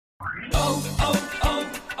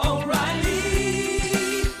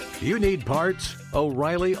O'Reilly. You need parts?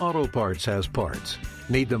 O'Reilly Auto Parts has parts.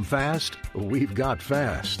 Need them fast? We've got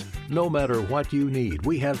fast. No matter what you need,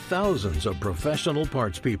 we have thousands of professional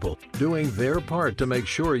parts people doing their part to make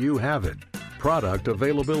sure you have it. Product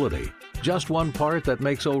availability. Just one part that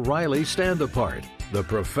makes O'Reilly stand apart. The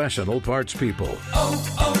professional parts people.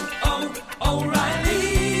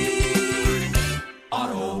 O'Reilly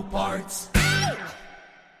Auto Parts.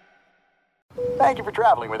 Thank you for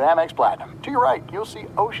traveling with Amex Platinum. To your right, you'll see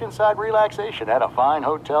oceanside relaxation at a fine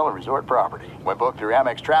hotel and resort property. When booked through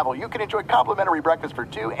Amex Travel, you can enjoy complimentary breakfast for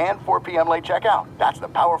 2 and 4 p.m. late checkout. That's the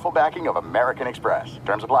powerful backing of American Express.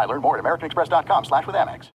 Terms apply. Learn more at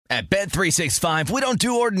americanexpress.com/withAmex. At Bet365, we don't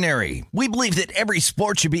do ordinary. We believe that every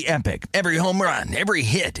sport should be epic. Every home run, every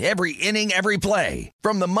hit, every inning, every play.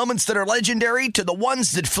 From the moments that are legendary to the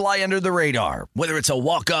ones that fly under the radar. Whether it's a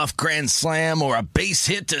walk-off grand slam or a base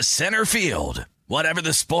hit to center field. Whatever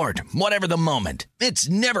the sport, whatever the moment, it's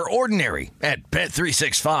never ordinary at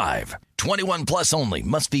Bet365. 21 plus only.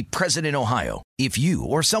 Must be present in Ohio. If you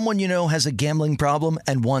or someone you know has a gambling problem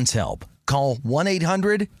and wants help, call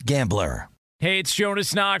 1-800-GAMBLER. Hey, it's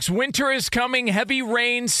Jonas Knox. Winter is coming. Heavy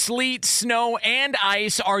rain, sleet, snow, and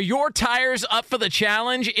ice. Are your tires up for the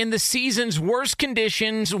challenge? In the season's worst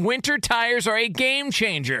conditions, winter tires are a game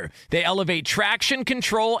changer. They elevate traction,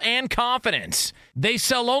 control, and confidence. They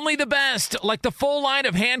sell only the best, like the full line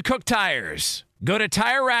of hand-cooked tires. Go to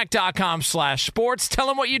TireRack.com/sports. Tell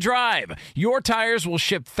them what you drive. Your tires will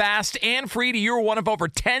ship fast and free to your one of over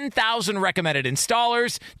 10,000 recommended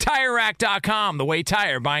installers. TireRack.com, the way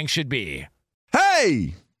tire buying should be.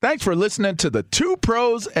 Hey, thanks for listening to the Two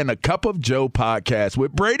Pros and a Cup of Joe podcast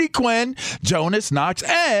with Brady Quinn, Jonas Knox,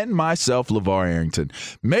 and myself, LeVar Arrington.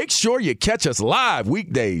 Make sure you catch us live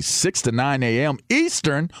weekdays 6 to 9 a.m.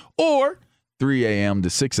 Eastern or 3 a.m. to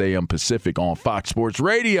 6 a.m. Pacific on Fox Sports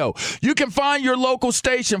Radio. You can find your local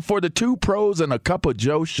station for the Two Pros and a Cup of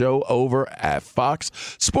Joe show over at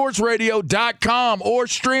foxsportsradio.com or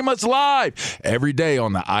stream us live every day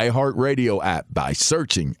on the iHeartRadio app by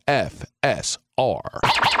searching FSR. Now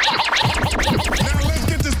let's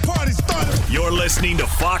get this party started. You're listening to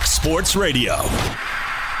Fox Sports Radio.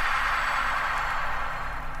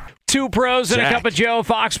 Two Pros and a Cup of Joe,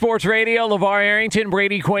 Fox Sports Radio, LeVar Arrington,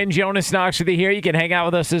 Brady Quinn, Jonas Knox with you here. You can hang out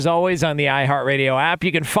with us as always on the iHeartRadio app.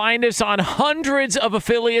 You can find us on hundreds of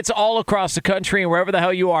affiliates all across the country and wherever the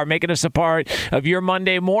hell you are, making us a part of your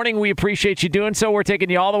Monday morning. We appreciate you doing so. We're taking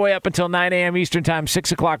you all the way up until 9 a.m. Eastern Time,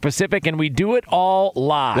 6 o'clock Pacific, and we do it all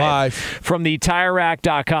live. From the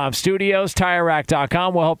TireRack.com studios.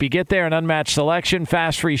 TireRack.com will help you get there. An unmatched selection,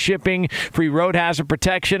 fast free shipping, free road hazard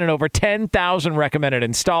protection, and over 10,000 recommended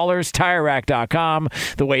installers. TireRack.com,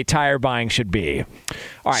 the way tire buying should be.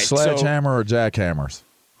 All right, Sledgehammer or jackhammers?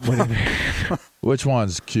 Which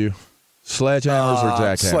one's Q? Sledgehammers or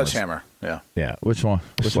jackhammers? Sledgehammer. Yeah. Which one?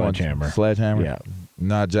 Sledgehammer. Sledgehammer? Yeah.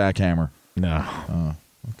 Not jackhammer. No. Oh,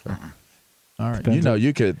 okay. All right. Depends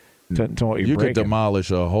you could you could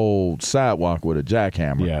demolish a whole sidewalk with a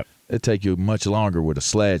jackhammer. Yeah. It'd take you much longer with a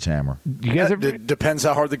sledgehammer. You guys ever, It depends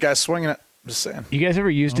how hard the guy's swinging it. I'm just saying. you guys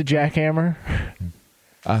ever used a jackhammer?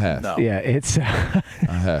 I have. No. Yeah, it's I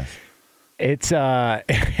have. it's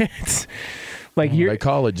like They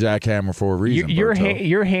call it jackhammer for a reason.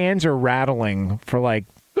 your hands are rattling for like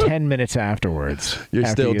 10 minutes afterwards. You're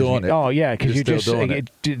after still doing it. Oh yeah, because You're you're still doing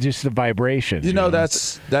just the vibrations. You know,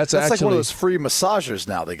 that's That's actually like one of those free massagers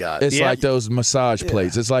now they got. It's like those massage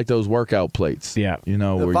plates. It's like those workout plates. Yeah. You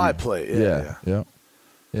know, The where Vibe plate, yeah.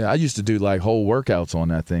 Yeah, I used to do like whole workouts on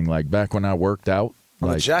that thing. Like back when I worked out. On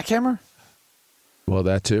Like a jackhammer? Well,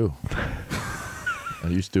 that too. I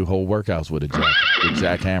used to do whole workouts with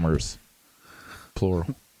jackhammers,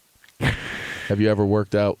 plural. Have you ever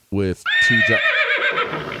worked out with two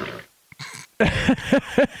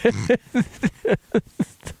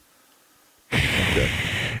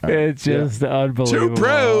It's just unbelievable. Two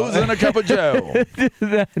Pros and a Cup of Joe.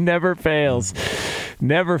 That never fails.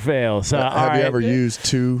 Never fails. Have you ever used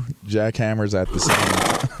two jackhammers at the same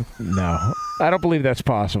time? No. I don't believe that's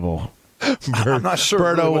possible. I'm not sure.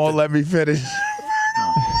 Berto really won't let me finish.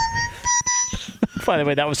 By the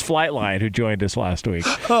way, that was Flightline who joined us last week.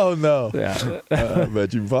 Oh, no. Yeah. I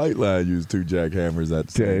bet you Flightline used two jackhammers at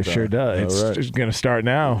the same time. It sure does. All It's right. just going to start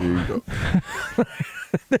now. Here you go.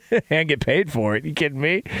 And get paid for it. You kidding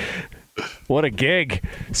me? What a gig.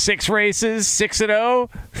 6 races, 6-0.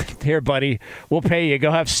 Here, buddy, we'll pay you.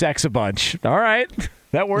 Go have sex a bunch. All right.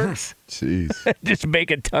 That works. Jeez. Just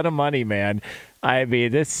make a ton of money, man. I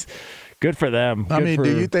mean, it's good for them. I Good mean, for-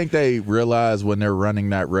 do you think they realize when they're running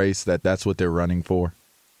that race that that's what they're running for?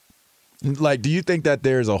 Like, do you think that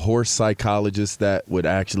there's a horse psychologist that would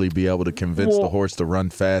actually be able to convince the horse to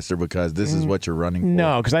run faster because this is what you're running for?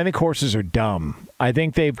 No, because I think horses are dumb. I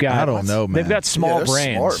think they've got. I don't know, man. They've got small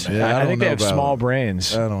brains. Smart, man. I think they have small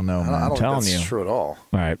brains. I don't know, man. I don't telling think that's you. true at all.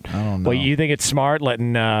 All right. I don't know. Well, you think it's smart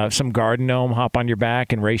letting some garden gnome hop on your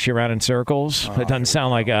back and race you around in circles? That doesn't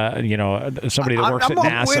sound like somebody that works at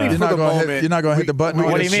NASA. Waiting for the moment. You're not going to hit the button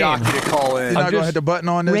on What do this? you mean? Jockey to call in. You're not going to hit the button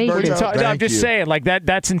on this, Berto? I'm just saying, like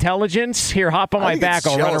that's intelligence. Here, hop on my think back. it's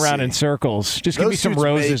I'll run jealousy. around in circles. Just give me Those some dudes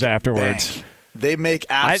roses make afterwards. bank. They make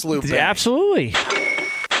absolute bank. Absolutely.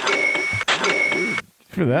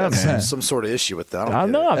 For them, man. Some sort of issue with that. I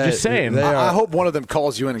don't know. I'm just saying. I hope one of them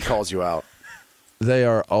calls you in and calls you out. They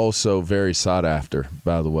are also very sought after,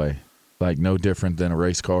 by the way. Like, no different than a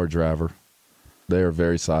race car driver. They are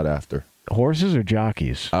very sought after. Horses or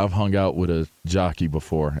jockeys? I've hung out with a jockey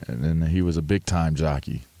before, and he was a big-time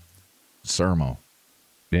jockey. Sermo.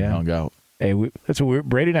 Yeah. Hung out. Hey,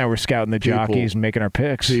 Brady and I were scouting the jockeys and making our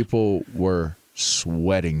picks. People were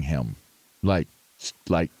sweating him, like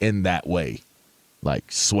in that way, like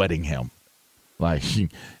sweating him, like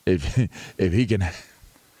if he can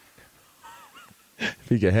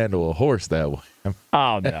handle a horse that way.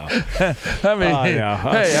 Oh no! I mean, Oh, no.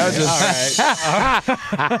 hey, I'm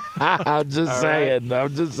just saying.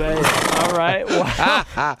 I'm just saying. All right.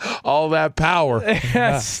 Wow. all that power.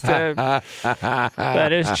 Yes, that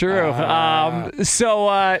is true.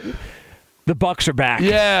 The Bucs are back.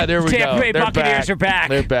 Yeah, there we Tampa go. Bay They're Buccaneers are back.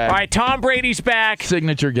 They're back. All right, Tom Brady's back.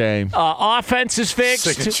 Signature game. Offense is fixed.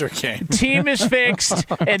 Signature game. Team is fixed,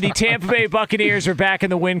 and the Tampa Bay Buccaneers are back in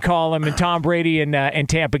the win column. And Tom Brady and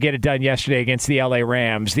Tampa get it done yesterday against the LA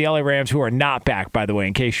Rams. The LA Rams, who are not back, by the way,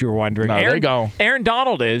 in case you were wondering. No, they go. Aaron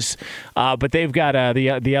Donald is, but they've got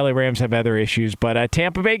the LA Rams have other issues. But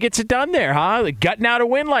Tampa Bay gets it done there, huh? Gutting out a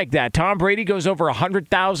win like that. Tom Brady goes over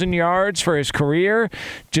 100,000 yards for his career.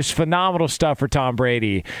 Just phenomenal stuff for Tom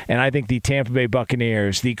Brady. And I think the Tampa Bay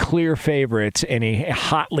Buccaneers, the clear favorites in a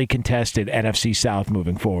hotly contested NFC South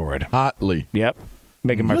moving forward. Hotly. Yep.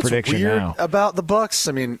 Making my What's prediction weird now. about the Bucs?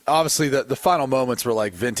 I mean, obviously the final moments were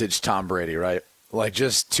like vintage Tom Brady, right? Like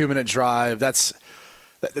just 2-minute drive. That's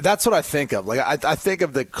what I think of. Like I think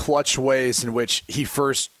of the clutch ways in which he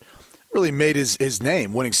first really made his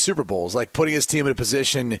name, winning Super Bowls, like putting his team in a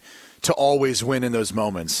position to always win in those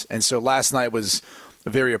moments. And so last night was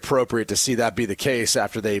very appropriate to see that be the case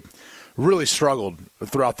after they really struggled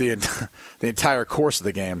throughout the entire course of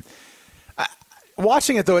the game.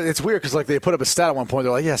 Watching it, though, it's weird because like they put up a stat at one point.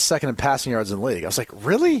 They're like, yeah, second in passing yards in the league. I was like,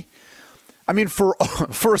 really? I mean, for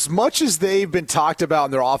as much as they've been talked about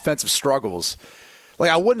in their offensive struggles, like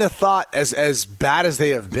I wouldn't have thought as bad as they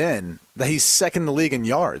have been that he's second in the league in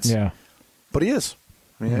yards. Yeah. But he is.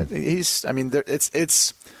 I mean,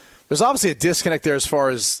 there's obviously a disconnect there as far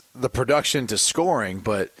as the production to scoring,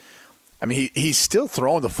 but I mean, he's still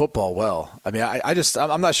throwing the football well. I mean,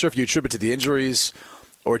 I'm not sure if you attribute it to the injuries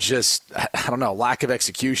or just, I don't know, lack of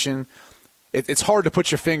execution. It's hard to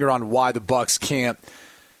put your finger on why the Bucs can't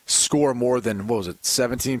score more than,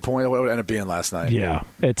 17 points? What would it end up being last night? Yeah.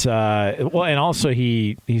 It's well, and also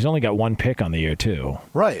he's only got one pick on the year too.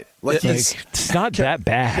 Right. It's not that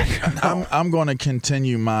bad. I'm going to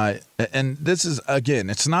continue and this is, again,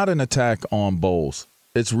 it's not an attack on Bowles.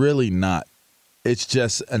 It's really not. It's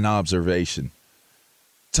just an observation.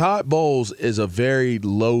 Todd Bowles is a very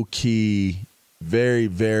low-key, very,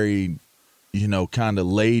 very, kind of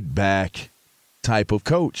laid-back type of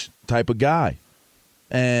coach, type of guy.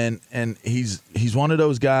 And he's one of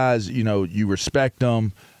those guys, you respect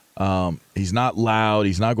him. He's not loud.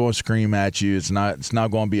 He's not going to scream at you. It's not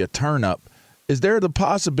going to be a turn-up. Is there the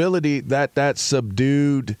possibility that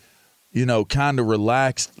subdued, kind of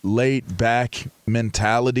relaxed, laid-back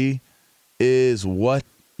mentality is what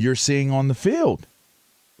you're seeing on the field?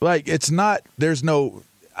 Like, it's not –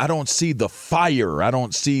 I don't see the fire. I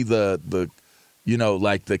don't see the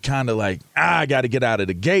like the kind of like, I got to get out of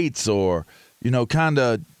the gates or – kind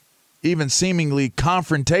of even seemingly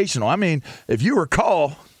confrontational. I mean, if you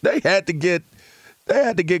recall, they had to get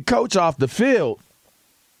Coach off the field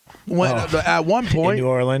at one point in New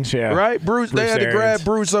Orleans, yeah, right. Bruce they had to grab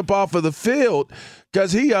Bruce up off of the field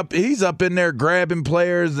because he's up in there grabbing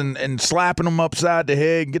players and slapping them upside the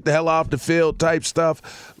head and get the hell off the field type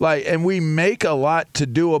stuff. Like, and we make a lot to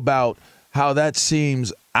do about how that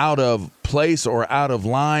seems out of place or out of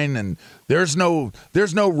line, and there's no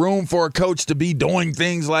room for a coach to be doing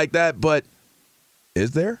things like that. But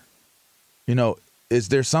is there? Is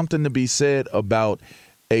there something to be said about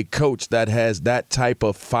a coach that has that type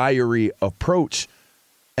of fiery approach?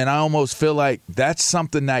 And I almost feel like that's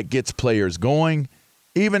something that gets players going,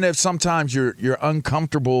 even if sometimes you're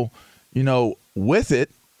uncomfortable, with it,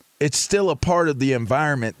 it's still a part of the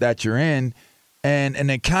environment that you're in,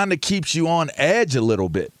 and it kind of keeps you on edge a little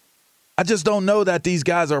bit. I just don't know that these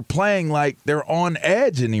guys are playing like they're on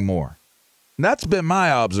edge anymore. And that's been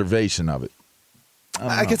my observation of it.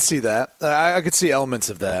 I could see that. I could see elements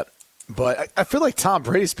of that. But I feel like Tom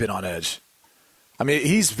Brady's been on edge. I mean,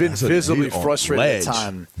 he's been visibly frustrated at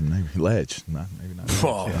time. Maybe ledge. Maybe not.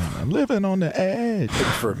 Yeah, I'm living on the edge.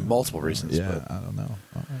 For multiple reasons. Yeah, but I don't know.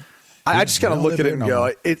 All right. I just kind of look at it and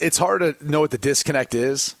go, it's hard to know what the disconnect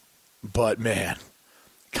is. But, man,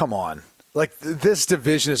 come on. Like, this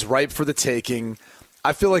division is ripe for the taking.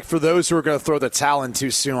 I feel like for those who are going to throw the towel in too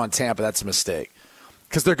soon on Tampa, that's a mistake.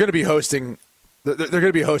 Because they're going to be hosting a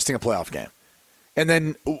playoff game. And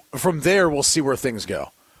then from there, we'll see where things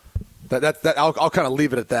go. I'll kind of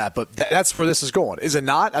leave it at that, but that's where this is going. Is it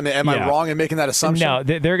not? I mean, am I wrong in making that assumption? No,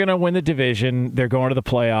 they're going to win the division. They're going to the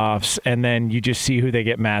playoffs, and then you just see who they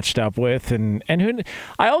get matched up with. And who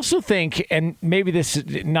I also think, and maybe this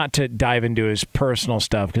is not to dive into his personal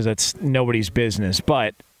stuff because that's nobody's business,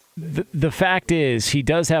 but the fact is he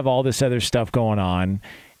does have all this other stuff going on,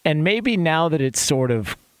 and maybe now that it's sort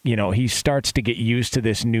of, he starts to get used to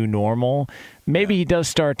this new normal. Maybe he does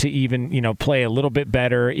start to even, play a little bit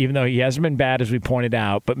better, even though he hasn't been bad, as we pointed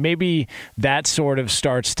out. But maybe that sort of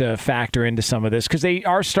starts to factor into some of this because they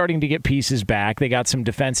are starting to get pieces back. They got some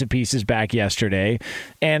defensive pieces back yesterday.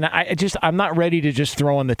 And I'm not ready to just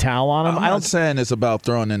throw in the towel on them. I'm not saying it's about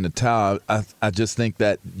throwing in the towel. I just think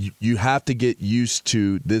that you have to get used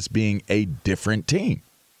to this being a different team,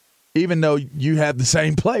 even though you have the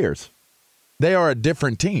same players. They are a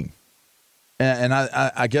different team. And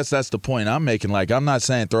I guess that's the point I'm making. Like, I'm not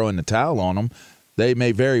saying throw in the towel on them. They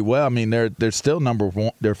may very well. I mean, they're still number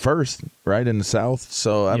one. They're first, right, in the South.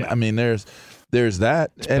 So, I mean, there's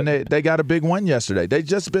that. And they got a big win yesterday. They've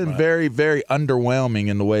just been very, very underwhelming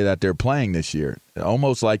in the way that they're playing this year.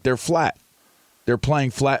 Almost like they're flat. They're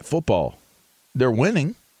playing flat football. They're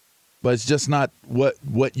winning, but it's just not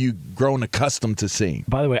what you've grown accustomed to seeing.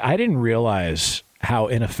 By the way, I didn't realize how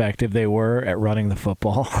ineffective they were at running the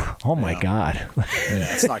football. Oh, my God.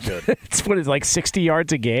 Yeah, it's not good. It's like 60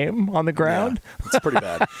 yards a game on the ground? Yeah, it's pretty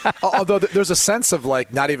bad. Although there's a sense of,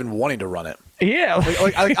 like, not even wanting to run it. Yeah.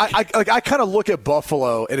 I kind of look at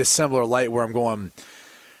Buffalo in a similar light where I'm going,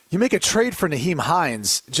 you make a trade for Nyheim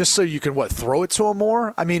Hines just so you can, throw it to him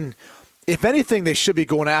more? I mean, if anything, they should be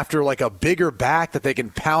going after, like, a bigger back that they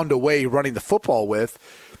can pound away running the football with,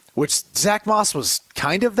 which Zach Moss was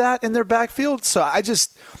kind of that in their backfield. So I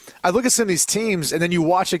look at some of these teams, and then you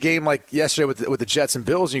watch a game like yesterday with the Jets and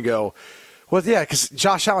Bills, and you go, well, yeah, because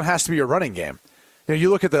Josh Allen has to be your running game. You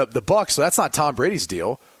look at the Bucs, so that's not Tom Brady's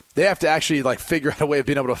deal. They have to actually figure out a way of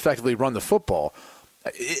being able to effectively run the football.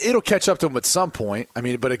 It'll catch up to them at some point. I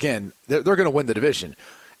mean, but again, they're going to win the division.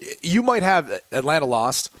 You might have Atlanta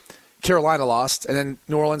lost, Carolina lost, and then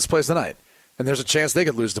New Orleans plays tonight, and there's a chance they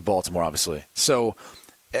could lose to Baltimore, obviously. So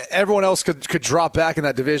everyone else could drop back in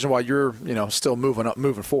that division while you're, still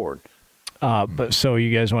moving forward. But so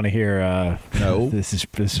you guys want to hear? No. This is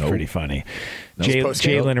pretty funny. No.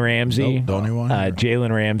 Jalen Ramsey. No, don't even want to hear.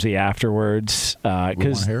 Jalen Ramsey afterwards,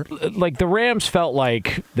 because the Rams felt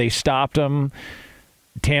like they stopped him.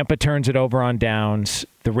 Tampa turns it over on downs.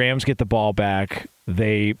 The Rams get the ball back.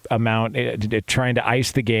 They trying to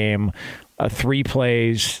ice the game. 3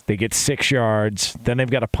 plays, they get 6 yards, then they've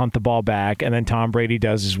got to punt the ball back, and then Tom Brady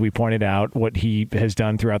does, as we pointed out, what he has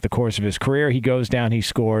done throughout the course of his career. He goes down, he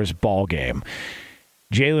scores, ball game.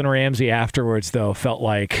 Jalen Ramsey afterwards, though, felt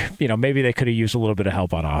like, maybe they could have used a little bit of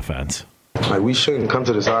help on offense. Like, we shouldn't come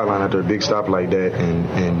to the sideline after a big stop like that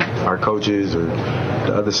and our coaches or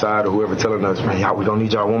the other side or whoever telling us, man, we're going to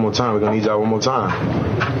need y'all one more time. We're going to need y'all one more time.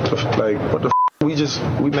 Like, what the f***?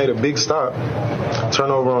 We made a big stop,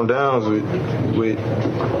 turnover on downs with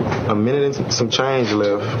a minute and some change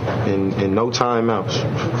left and no timeouts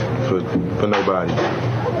for nobody.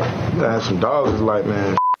 You have some dogs like,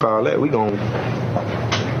 man, all that. We gonna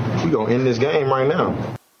end this game right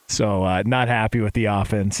now. So not happy with the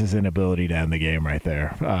offense's inability to end the game right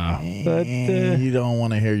there. But you don't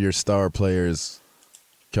want to hear your star players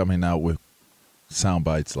coming out with sound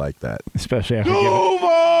bites like that, especially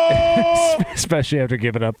after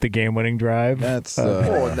giving up the game-winning drive. That's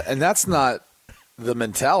and that's not the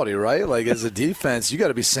mentality, right? Like, as a defense, you got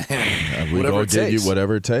to be saying whatever it takes. Give you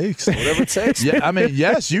whatever it takes. Whatever it takes. Yeah, I mean,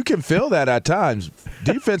 yes, you can feel that at times.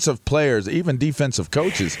 Defensive players, even defensive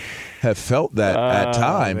coaches, have felt that at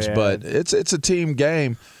times. Man. But it's a team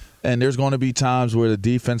game. And there's going to be times where the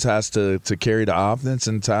defense has to carry the offense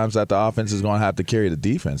and times that the offense is going to have to carry the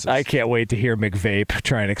defense. I can't wait to hear McVape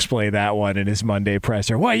try and explain that one in his Monday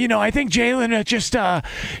presser. Well, I think Jalen just,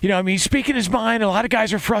 he's speaking his mind. A lot of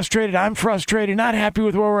guys are frustrated. I'm frustrated, not happy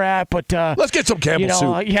with where we're at. But let's get some Campbell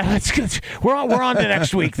soup. Yeah, we're on to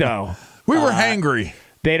next week, though. We were hangry.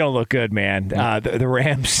 They don't look good, man. The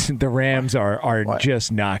Rams are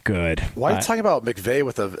just not good. Why are you talking about McVay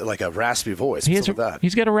with a raspy voice? What's up with that?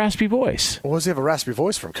 He's got a raspy voice. Well, does he have a raspy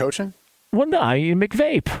voice from coaching? Well, no,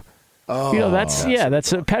 McVape. Oh,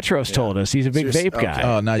 that's what Petros told us. He's a big vape guy.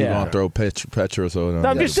 Oh, now you're going to throw Petros on. No,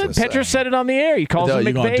 I'm just saying, Petros said it on the air. He calls him McVape.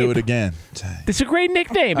 You're going to do it again. It's a great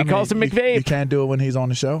nickname. He calls him McVape. You can't do it when he's on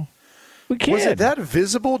the show? We can't. Was it that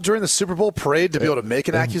visible during the Super Bowl parade to be able to make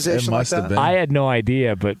an accusation like that? I had no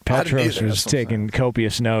idea, but Petros was taking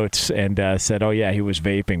copious notes and said, "Oh yeah, he was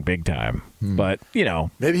vaping big time." But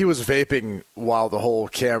maybe he was vaping while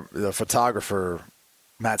the photographer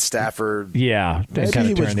Matt Stafford. Yeah, maybe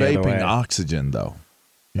he was vaping oxygen though.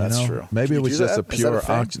 That's true. Maybe it was just a pure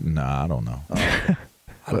oxygen. No, I don't know. I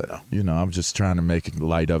don't know. I'm just trying to make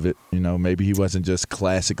light of it. Maybe he wasn't just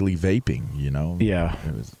classically vaping. Yeah,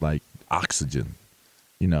 it was like oxygen.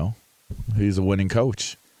 He's a winning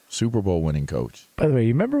coach, Super Bowl winning coach. By the way, you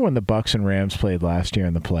remember when the Bucs and Rams played last year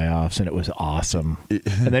in the playoffs, and it was awesome.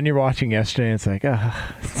 And then you're watching yesterday, and it's like,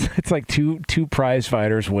 it's like two prize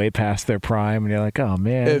fighters way past their prime, and you're like, oh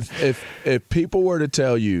man. If people were to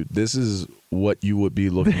tell you this is what you would be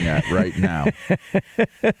looking at right now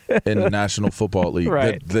in the National Football League,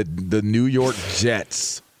 right. the New York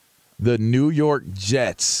Jets,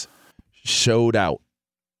 showed out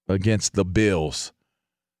against the Bills.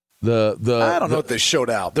 I don't know if they showed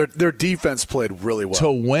out. Their defense played really well.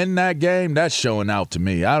 To win that game, that's showing out to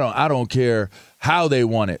me. I don't care how they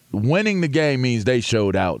won it. Winning the game means they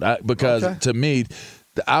showed out. Because to me,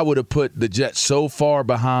 I would have put the Jets so far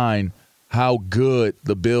behind how good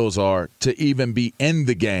the Bills are to even be in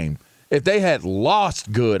the game. If they had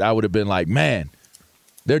lost good, I would have been like, man,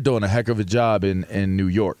 they're doing a heck of a job in New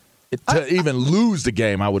York. To even lose the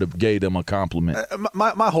game, I would have gave them a compliment.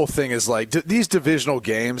 My whole thing is like these divisional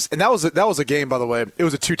games, and that was a game, by the way. It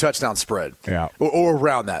was a 2-touchdown spread, or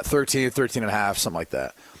around that, 13 and a half, something like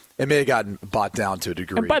that. It may have gotten bought down to a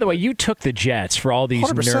degree. And by the way, you took the Jets for all these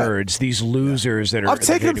 100%. Nerds, these losers that are. I've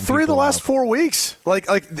taken them 3 of the last 4 weeks. Like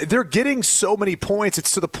they're getting so many points.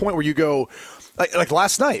 It's to the point where you go, like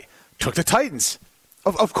last night, took the Titans.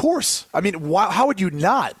 Of course. I mean, how would you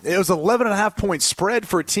not? It was an 11.5-point spread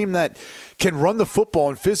for a team that can run the football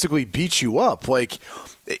and physically beat you up. Like,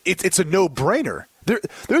 it's a no-brainer.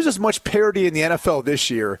 There's as much parity in the NFL this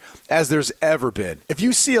year as there's ever been. If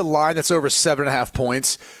you see a line that's over 7.5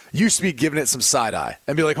 points, you should be giving it some side-eye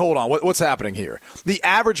and be like, hold on, what's happening here? The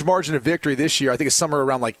average margin of victory this year, I think, is somewhere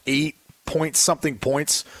around like 8-point-something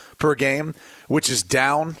points per game, which is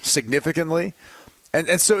down significantly.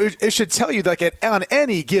 And so it should tell you that on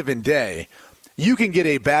any given day, you can get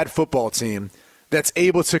a bad football team that's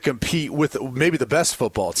able to compete with maybe the best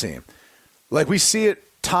football team. Like we see it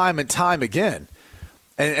time and time again.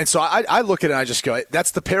 And so I look at it and I just go,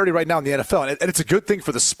 that's the parity right now in the NFL. And it's a good thing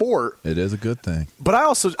for the sport. It is a good thing. But I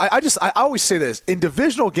always say this. In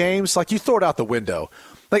divisional games, like you throw it out the window.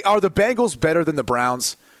 Like, are the Bengals better than the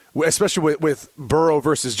Browns, especially with Burrow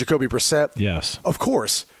versus Jacoby Brissett? Yes. Of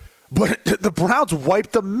course. But the Browns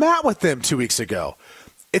wiped the mat with them 2 weeks ago.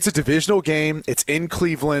 It's a divisional game. It's in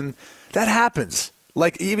Cleveland. That happens.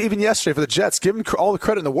 Like, even yesterday for the Jets, give them all the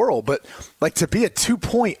credit in the world. But, like, to be a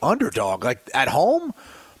 2-point underdog, like, at home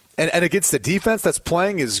and against the defense that's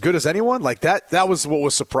playing as good as anyone, like, that was what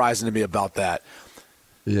was surprising to me about that.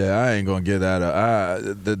 Yeah, I ain't going to get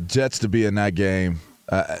that. The Jets to be in that game,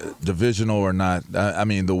 divisional or not, I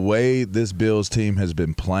mean, the way this Bills team has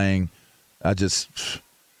been playing, I'm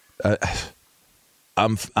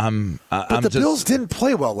the Bills didn't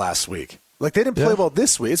play well last week. Like, they didn't play well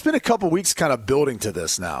this week. It's been a couple weeks kind of building to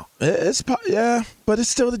this now. But it's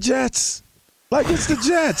still the Jets. Like, it's the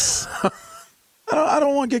Jets. I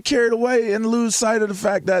don't want to get carried away and lose sight of the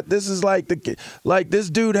fact that this is like this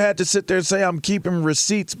dude had to sit there and say I'm keeping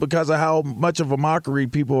receipts because of how much of a mockery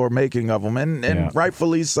people are making of him, and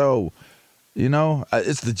rightfully so.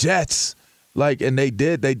 It's the Jets. Like, and they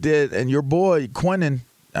did, and your boy Quinnen.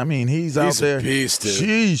 I mean, he's out there. A beast, dude.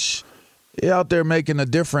 Sheesh. He out there making a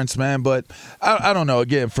difference, man. But I don't know.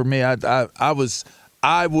 Again, for me,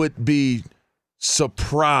 I would be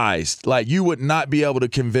surprised. Like, you would not be able to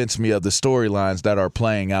convince me of the storylines that are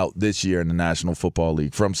playing out this year in the National Football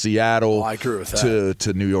League. From Seattle I agree with that.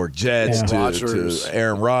 to New York Jets to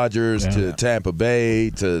Aaron Rodgers to Tampa Bay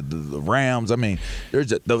to the Rams. I mean, there's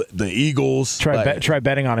the Eagles. Try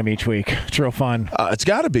betting on them each week. It's real fun. It's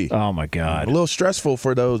got to be. Oh, my God. A little stressful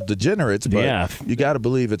for those degenerates, but you got to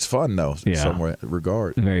believe it's fun, though, in some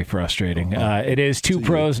regard. Very frustrating. It is Two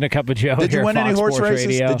Pros and a Cup of Joe. Did you win any horse races?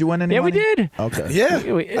 Radio. Did you win any money? We did. Okay. Yeah.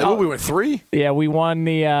 We went 3. Yeah, we won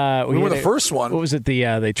the. We won the first one. What was it?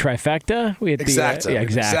 The trifecta. We had Exacta.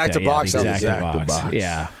 Exacta box. Exacta box.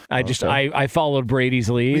 Yeah. I followed Brady's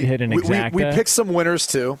lead. Hit an exacta. We picked some winners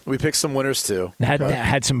too.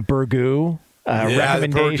 Had some Burgoo.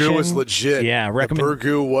 Recommendation. The Burgoo was legit. Yeah,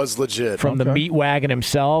 Burgoo was legit. From the meat wagon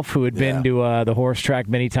himself, who had been to the horse track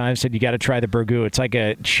many times, said you got to try the Burgoo. It's like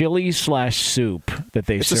a chili/soup that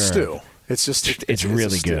they serve. It's a stew. It's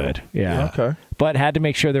really good. Yeah. Okay. But had to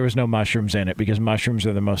make sure there was no mushrooms in it because mushrooms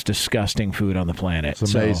are the most disgusting food on the planet.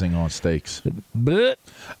 It's amazing on steaks. But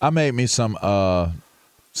I made me some butter,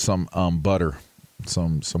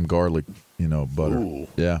 some garlic, butter. Ooh.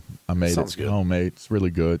 Yeah, I made Sounds it good. homemade. It's really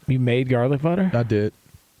good. You made garlic butter? I did.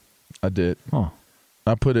 Oh.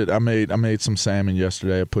 I made some salmon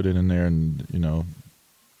yesterday. I put it in there, and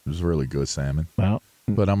it was really good salmon. Well,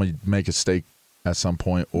 but I'm gonna make a steak at some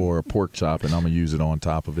point or a pork chop, and I'm gonna use it on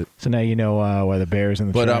top of it. So now you know why the bear's in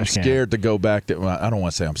the trash can. But I'm scared to go back to. Well, I don't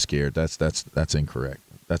want to say I'm scared. That's incorrect.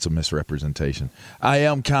 That's a misrepresentation. I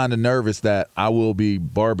am kind of nervous that I will be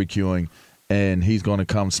barbecuing, and he's going to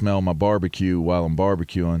come smell my barbecue while I'm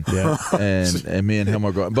barbecuing. Yeah. and me and him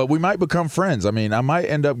are going. But we might become friends. I mean, I might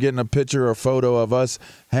end up getting a picture or photo of us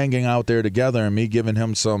hanging out there together and me giving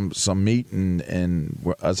him some meat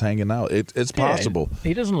and us hanging out. It's possible.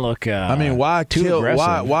 He doesn't look I mean, why too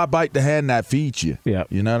aggressive. Why bite the hand that feeds you? Yeah.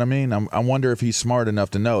 You know what I mean? I wonder if he's smart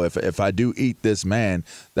enough to know if I do eat this man,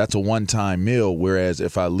 that's a one-time meal, whereas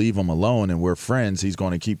if I leave him alone and we're friends, he's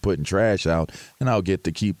going to keep putting trash out, and I'll get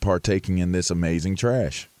to keep partaking in this amazing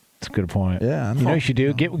trash. That's a good point. Yeah, I know. You know what you should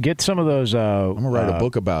do? Get some of those. I'm gonna write a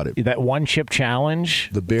book about it. That one chip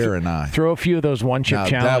challenge. The bear and I. Throw a few of those one chip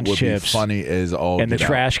challenge that would chips. Be funny as all. In the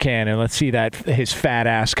trash can, and let's see that his fat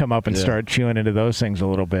ass come up and start chewing into those things a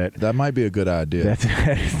little bit. That might be a good idea.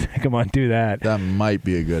 Come on, do that. That might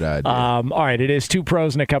be a good idea. All right, it is Two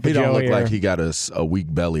Pros and a Cup of Joe. He don't look here. like he got a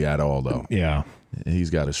weak belly at all, though. Yeah,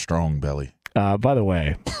 he's got a strong belly. By the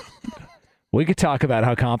way. We could talk about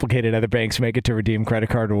how complicated other banks make it to redeem credit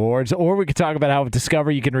card rewards, or we could talk about how with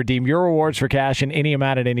Discover you can redeem your rewards for cash in any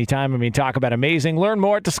amount at any time. I mean, talk about amazing. Learn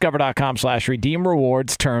more at discover.com/redeem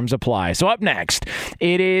rewards. Terms apply. So up next,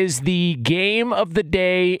 it is the game of the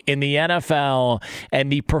day in the NFL,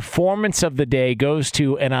 and the performance of the day goes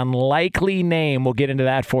to an unlikely name. We'll get into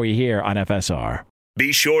that for you here on FSR.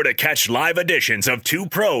 Be sure to catch live editions of Two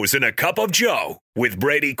Pros and a Cup of Joe with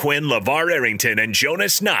Brady Quinn, LeVar Arrington, and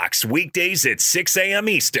Jonas Knox weekdays at 6 a.m.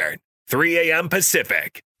 Eastern, 3 a.m.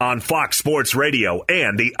 Pacific on Fox Sports Radio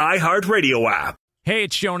and the iHeartRadio app. Hey,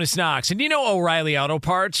 it's Jonas Knox, and you know O'Reilly Auto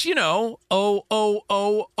Parts. You know,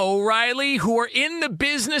 O'Reilly, who are in the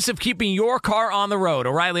business of keeping your car on the road.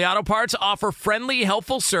 O'Reilly Auto Parts offer friendly,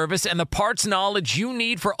 helpful service and the parts knowledge you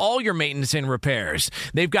need for all your maintenance and repairs.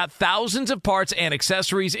 They've got thousands of parts and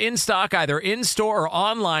accessories in stock, either in-store or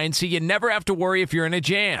online, so you never have to worry if you're in a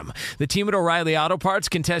jam. The team at O'Reilly Auto Parts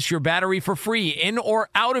can test your battery for free in or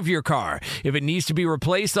out of your car. If it needs to be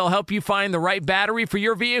replaced, they'll help you find the right battery for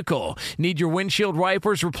your vehicle. Need your windshield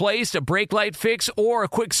wipers replaced, a brake light fix, or a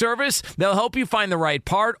quick service? They'll help you find the right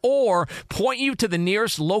part or point you to the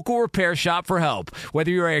nearest local repair shop for help.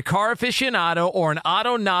 Whether you're a car aficionado or an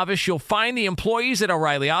auto novice, you'll find the employees at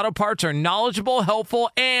O'Reilly Auto Parts are knowledgeable, helpful,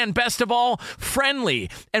 and best of all, friendly.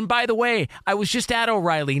 And by the way, I was just at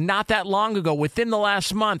O'Reilly not that long ago, within the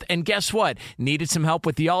last month, and guess what? Needed some help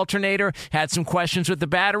with the alternator, had some questions with the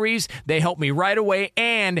batteries. They helped me right away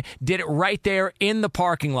and did it right there in the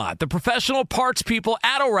parking lot. The professional parts people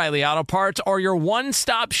at O'Reilly Auto Parts are your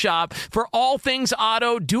one-stop shop for all things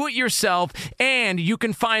auto, do-it-yourself, and you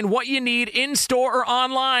can find what you need in-store or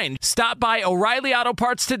online. Stop by O'Reilly Auto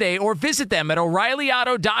Parts today or visit them at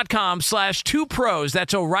O'ReillyAuto.com/2pros.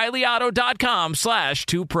 That's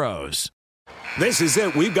O'ReillyAuto.com/2pros. This is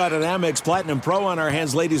it. We've got an Amex Platinum Pro on our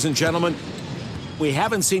hands, ladies and gentlemen. We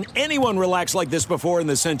haven't seen anyone relax like this before in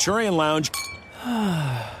the Centurion Lounge.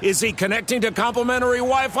 Is he connecting to complimentary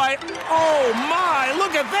Wi-Fi? Oh, my!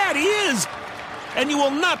 Look at that! He is! And you will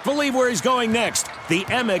not believe where he's going next. The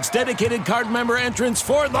Amex dedicated card member entrance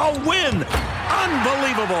for the win!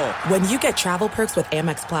 Unbelievable. When you get travel perks with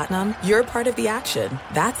Amex Platinum, you're part of the action.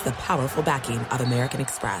 That's the powerful backing of American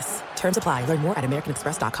Express. Terms apply. Learn more at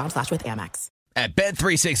americanexpress.com/withAmex. At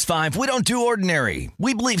Bet365, we don't do ordinary.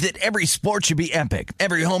 We believe that every sport should be epic.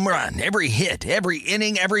 Every home run, every hit, every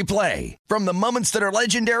inning, every play. From the moments that are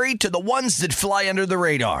legendary to the ones that fly under the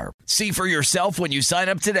radar. See for yourself when you sign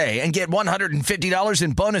up today and get $150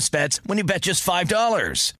 in bonus bets when you bet just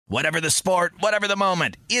 $5. Whatever the sport, whatever the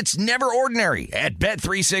moment, it's never ordinary at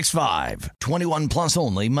Bet365. 21 plus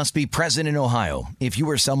only. Must be present in Ohio. If you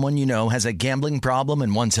or someone you know has a gambling problem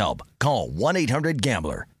and wants help, call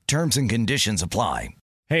 1-800-GAMBLER. Terms and conditions apply.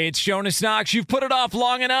 Hey, it's Jonas Knox. You've put it off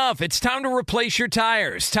long enough. It's time to replace your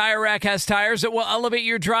tires. Tire Rack has tires that will elevate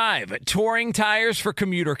your drive. Touring tires for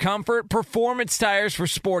commuter comfort, performance tires for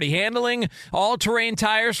sporty handling, all-terrain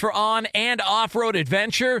tires for on- and off-road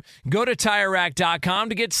adventure. Go to TireRack.com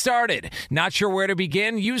to get started. Not sure where to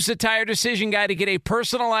begin? Use the Tire Decision Guide to get a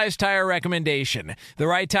personalized tire recommendation. The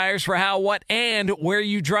right tires for how, what, and where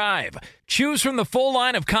you drive. Choose from the full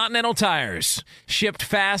line of Continental tires. Shipped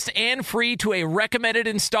fast and free to a recommended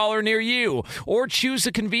installer near you. Or choose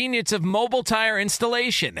the convenience of mobile tire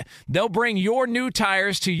installation. They'll bring your new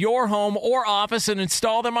tires to your home or office and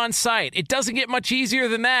install them on site. It doesn't get much easier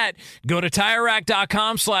than that. Go to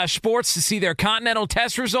TireRack.com/sports to see their Continental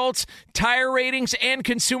test results, tire ratings, and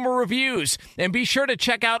consumer reviews. And be sure to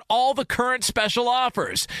check out all the current special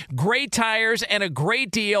offers. Great tires and a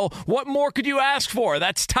great deal. What more could you ask for?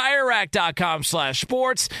 That's TireRack.com/sports.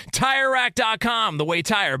 TireRack.com, the way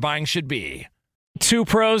tire buying should be. Two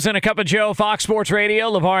pros and a cup of Joe, Fox Sports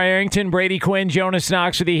Radio. LeVar Arrington, Brady Quinn, Jonas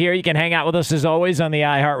Knox with you here. You can hang out with us as always on the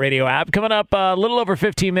iHeartRadio app. Coming up a little over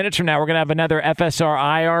 15 minutes from now, we're going to have another FSR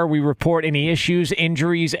IR. We report any issues,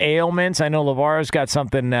 injuries, ailments. I know LeVar's got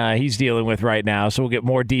something he's dealing with right now, so we'll get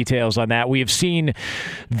more details on that. We have seen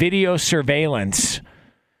video surveillance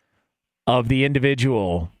of the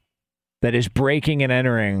individual that is breaking and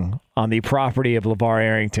entering on the property of LeVar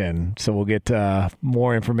Arrington. So we'll get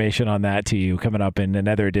more information on that to you coming up in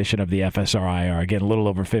another edition of the FSR IR. Again, a little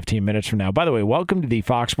over 15 minutes from now. By the way, welcome to the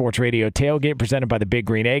Fox Sports Radio tailgate presented by the Big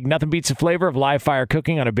Green Egg. Nothing beats the flavor of live fire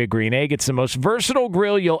cooking on a Big Green Egg. It's the most versatile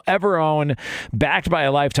grill you'll ever own, backed by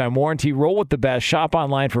a lifetime warranty. Roll with the best. Shop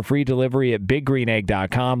online for free delivery at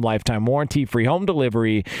BigGreenEgg.com. Lifetime warranty, free home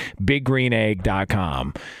delivery,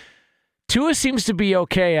 BigGreenEgg.com. Tua seems to be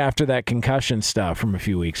okay after that concussion stuff from a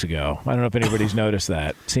few weeks ago. I don't know if anybody's noticed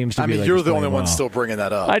that. Seems to be like you're the only one still bringing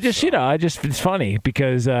that up. It's funny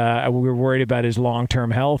because we were worried about his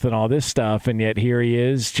long-term health and all this stuff, and yet here he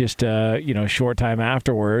is just short time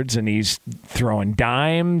afterwards, and he's throwing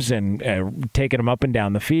dimes and taking them up and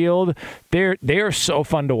down the field. They are so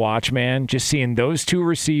fun to watch, man. Just seeing those two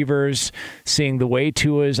receivers, seeing the way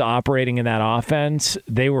Tua is operating in that offense,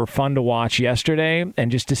 they were fun to watch yesterday, and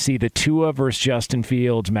just to see the Tua versus Justin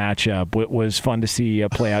Fields matchup, it was fun to see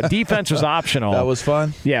play out. Defense was optional. That was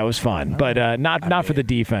fun? Yeah, it was fun. But not for the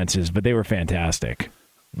defenses, but they were fantastic.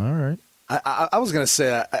 All right. I was going to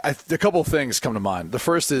say, a couple of things come to mind. The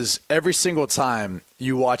first is every single time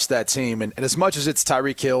you watch that team, and as much as it's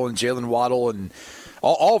Tyreek Hill and Jalen Waddle and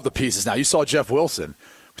all of the pieces now, you saw Jeff Wilson.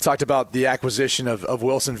 We talked about the acquisition of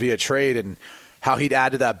Wilson via trade and how he'd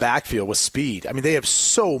add to that backfield with speed. I mean, they have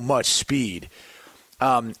so much speed.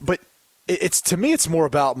 But to me, it's more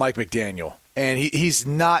about Mike McDaniel, and he's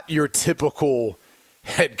not your typical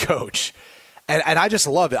head coach. And I just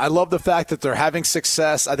love it. I love the fact that they're having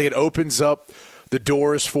success. I think it opens up the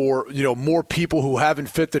doors for more people who haven't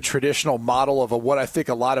fit the traditional model of what I think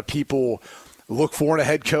a lot of people look for in a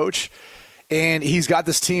head coach. And he's got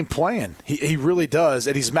this team playing. He really does.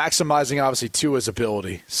 And he's maximizing, obviously, Tua's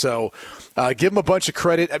ability. So give him a bunch of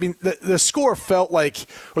credit. I mean, the score felt like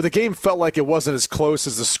 – or the game felt like it wasn't as close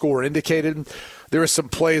as the score indicated. There were some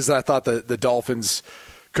plays that I thought the Dolphins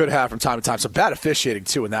could have from time to time. Some bad officiating,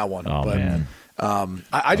 too, in that one. Oh, but, man.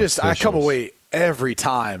 I come away every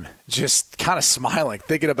time just kind of smiling,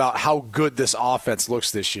 thinking about how good this offense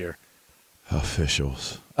looks this year.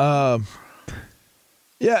 Officials.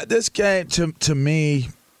 Yeah, this game to me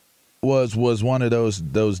was one of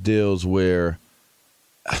those deals where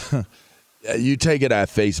you take it at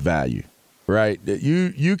face value, right?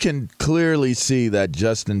 You can clearly see that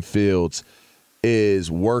Justin Fields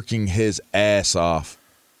is working his ass off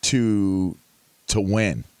to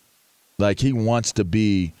win. Like, he wants to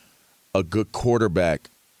be a good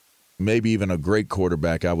quarterback, maybe even a great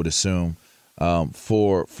quarterback, I would assume,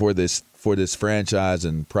 for this franchise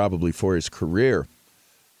and probably for his career.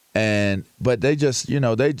 But they just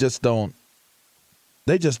don't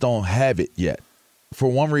have it yet.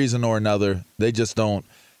 For one reason or another, they just don't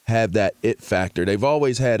have that it factor. They've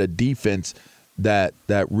always had a defense that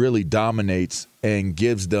really dominates and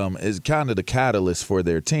gives them is kind of the catalyst for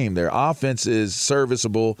their team. Their offense is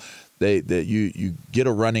serviceable. You get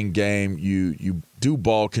a running game. You do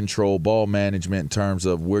ball control, ball management in terms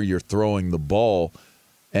of where you're throwing the ball,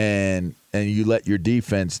 and you let your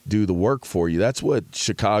defense do the work for you. That's what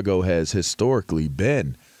Chicago has historically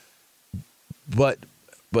been. But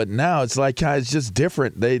now it's like it's just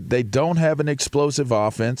different. They don't have an explosive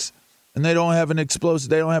offense, and they don't have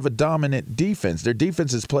a dominant defense. Their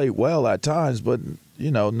defense has played well at times, but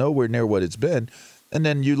nowhere near what it's been. And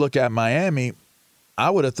then you look at Miami. I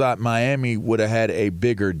would have thought Miami would have had a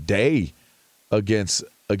bigger day against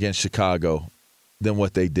Chicago than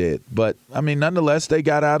what they did. But, I mean, nonetheless, they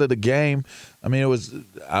got out of the game. I mean, it was,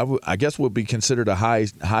 I guess, would be considered a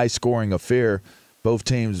high-scoring affair, both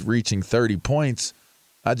teams reaching 30 points.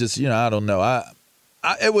 I just, I don't know.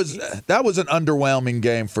 That was an underwhelming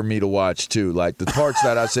game for me to watch, too. Like, the parts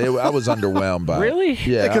that I say, I was underwhelmed by. Really?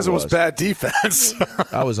 Yeah, because it was bad defense.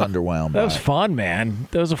 I was underwhelmed by That was fun, man.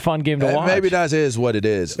 That was a fun game to watch. Maybe that is what it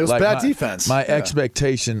is. It was bad defense. My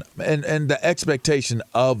expectation and the expectation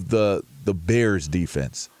of the Bears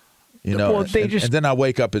defense. And then I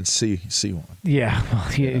wake up and see one. Yeah.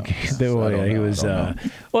 He was. He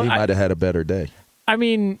might have had a better day. I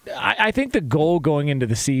mean, I think the goal going into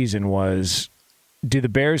the season was, do the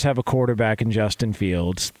Bears have a quarterback in Justin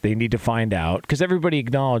Fields? They need to find out, because everybody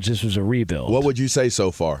acknowledged this was a rebuild. What would you say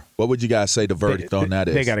so far? What would you guys say the verdict on that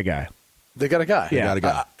is? They got a guy. They got a guy. Yeah. They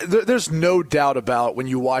got a guy. There's no doubt about when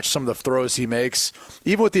you watch some of the throws he makes,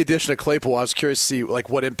 even with the addition of Claypool, I was curious to see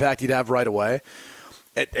what impact he'd have right away.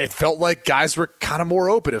 It felt like guys were kind of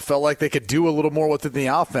more open. It felt like they could do a little more within the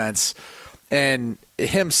offense. And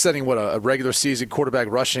him setting a regular season quarterback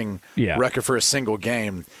rushing record for a single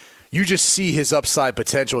game, you just see his upside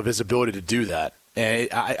potential of his ability to do that. And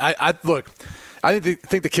I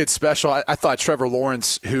think the kid's special. I thought Trevor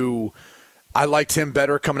Lawrence, who I liked him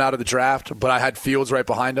better coming out of the draft, but I had Fields right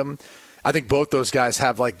behind him. I think both those guys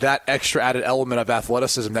have that extra added element of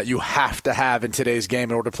athleticism that you have to have in today's game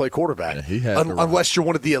in order to play quarterback. Yeah, unless you're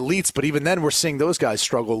one of the elites, but even then we're seeing those guys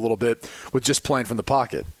struggle a little bit with just playing from the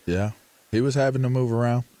pocket. Yeah, he was having to move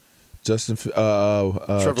around.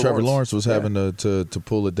 Trevor Lawrence was having to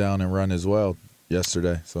pull it down and run as well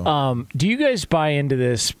yesterday. So, do you guys buy into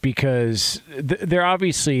this? Because they're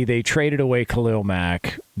obviously, they traded away Khalil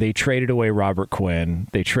Mack, they traded away Robert Quinn,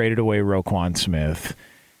 they traded away Roquan Smith,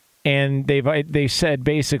 and they said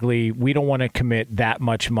basically we don't want to commit that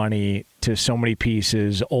much money to so many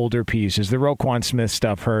pieces, older pieces. The Roquan Smith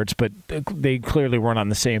stuff hurts, but they clearly weren't on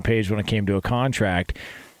the same page when it came to a contract.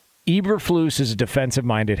 Eberflus is a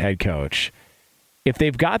defensive-minded head coach. If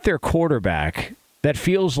they've got their quarterback, that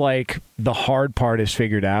feels like the hard part is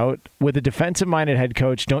figured out. With a defensive-minded head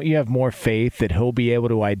coach, don't you have more faith that he'll be able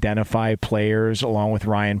to identify players along with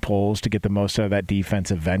Ryan Poles to get the most out of that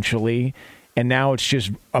defense eventually? And now it's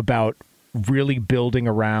just about really building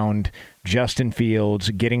around Justin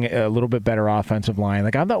Fields, getting a little bit better offensive line.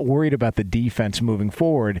 Like, I'm not worried about the defense moving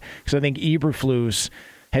forward, because I think Eberflus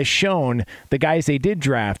has shown the guys they did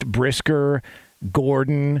draft, Brisker,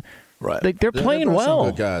 Gordon, right? Like, they're playing well.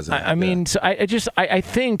 Some good guys I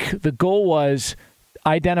think the goal was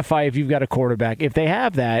identify if you've got a quarterback. If they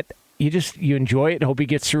have that, you enjoy it, hope he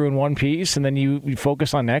gets through in one piece, and then you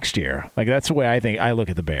focus on next year. Like, that's the way I look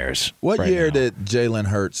at the Bears. What year did Jalen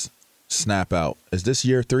Hurts snap out? Is this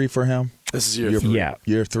year 3 for him? This is year 3. Yeah.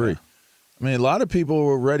 Year 3. I mean, a lot of people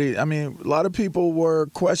were ready. I mean, a lot of people were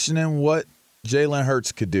questioning what Jalen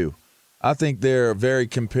Hurts could do. I think they're a very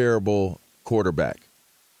comparable quarterback,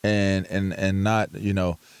 and not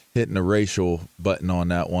hitting the racial button on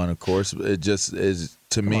that one. Of course, it just is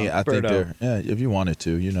to me. I think they're if you wanted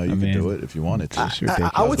to, you can do it if you wanted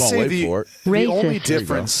to. I would say the only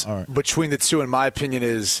difference between the two, in my opinion,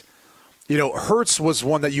 is Hurts was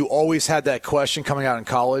one that you always had that question coming out in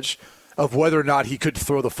college of whether or not he could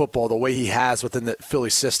throw the football the way he has within the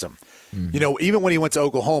Philly system. Mm-hmm. Even when he went to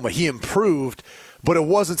Oklahoma, he improved, but it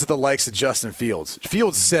wasn't to the likes of Justin Fields.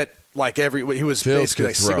 Fields set he was basically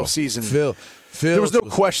like single season. There was no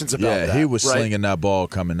questions about that. Yeah, he was slinging that ball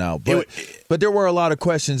coming out. But there were a lot of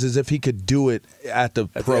questions as if he could do it at the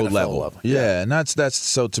pro level. Yeah, and that's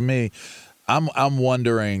so to me, I'm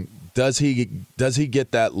wondering, does he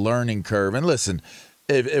get that learning curve? And listen,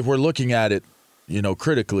 if we're looking at it,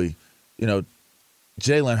 critically,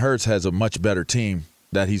 Jalen Hurts has a much better team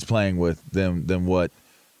that he's playing with than what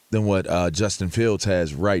Justin Fields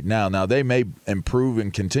has right now. Now, they may improve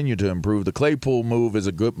and continue to improve. The Claypool move is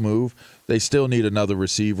a good move. They still need another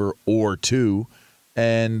receiver or two,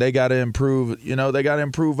 and they got to improve. They got to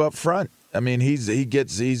improve up front. I mean, he's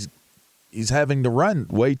having to run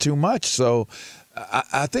way too much. So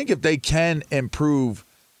I think if they can improve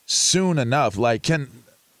soon enough, I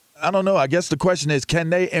don't know. I guess the question is, can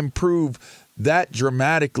they improve that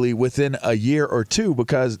dramatically within a year or two?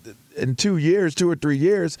 Because in 2 or 3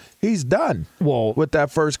 years, he's done with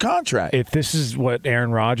that first contract. If this is what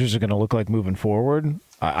Aaron Rodgers is going to look like moving forward,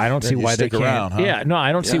 I don't see why they can't. Around, huh? Yeah, no,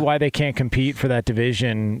 I don't see why they can't compete for that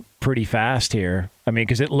division pretty fast here. I mean,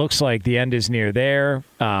 because it looks like the end is near there.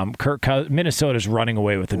 Minnesota's running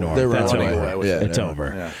away with the North. They're That's running over. away. It's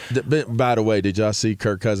over. Yeah. By the way, did y'all see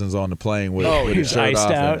Kirk Cousins on the plane with his shirt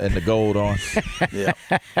off and the gold on? Yeah.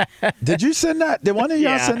 Did you send that? Did one of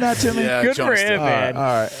y'all send that to me? Yeah, good for him, man. All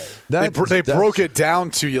right. They broke it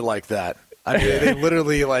down to you like that. I mean, they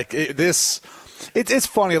literally this. It's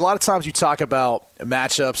funny. A lot of times you talk about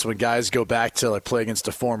matchups when guys go back to play against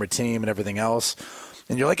a former team and everything else,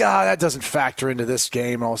 and you're like, that doesn't factor into this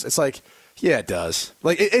game. It's like, yeah, it does.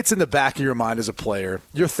 It's in the back of your mind as a player.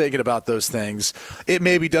 You're thinking about those things. It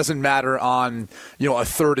maybe doesn't matter on a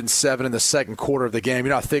 3rd and 7 in the second quarter of the game.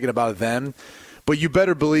 You're not thinking about it then. But you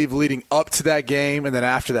better believe leading up to that game and then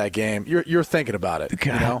after that game, you're thinking about it.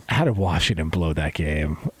 God, how did Washington blow that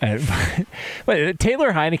game? But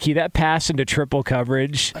Taylor Heineke, that pass into triple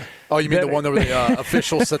coverage. Oh, you mean the one where the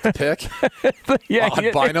official set the pick?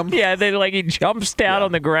 On Bynum? Yeah, he jumps down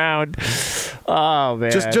on the ground. Oh,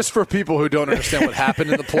 man. Just for people who don't understand what happened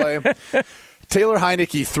in the play, Taylor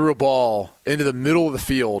Heineke threw a ball into the middle of the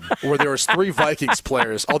field where there was 3 Vikings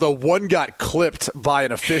players, although one got clipped by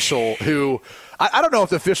an official who – I don't know if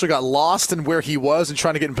the official got lost in where he was and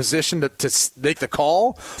trying to get in position to make the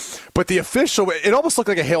call, but the official – it almost looked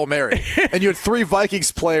like a Hail Mary. And you had 3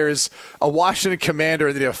 Vikings players, a Washington commander,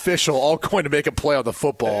 and the official all going to make a play on the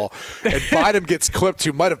football. And Bynum gets clipped,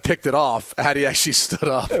 who might have picked it off had he actually stood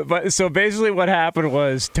up. But so basically what happened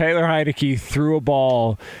was Taylor Heineke threw a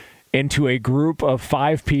ball – into a group of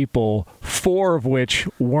 5 people, 4 of which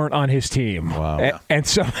weren't on his team. Wow. And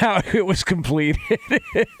somehow it was completed.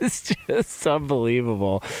 It's just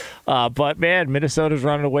unbelievable. But, man, Minnesota's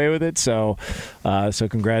running away with it. So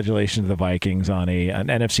congratulations to the Vikings on an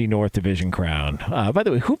NFC North division crown. By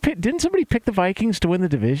the way, didn't somebody pick the Vikings to win the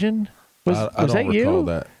division? Was that you?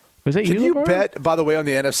 That. Was that you? Can you bet, by the way, on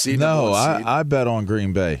the NFC? No, I bet on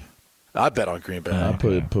Green Bay. I bet on Green Bay. I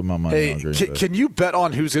put my money on Green Bay. Can you bet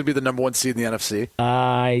on who's going to be the number 1 seed in the NFC?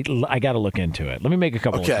 I got to look into it. Let me make a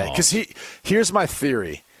couple of calls. Okay, because here's my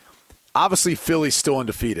theory. Obviously, Philly's still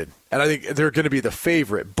undefeated, and I think they're going to be the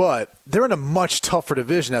favorite, but they're in a much tougher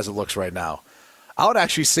division as it looks right now. I would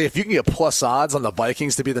actually say if you can get plus odds on the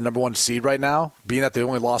Vikings to be the number 1 seed right now, being that they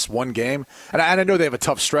only lost 1 game, and I know they have a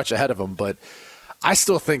tough stretch ahead of them, but I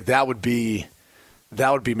still think that would be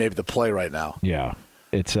maybe the play right now. Yeah.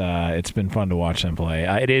 It's been fun to watch them play.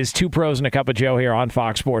 It is 2 Pros and a Cup of Joe here on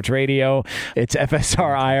Fox Sports Radio. It's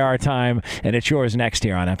FSR IR time, and it's yours next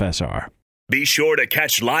here on FSR. Be sure to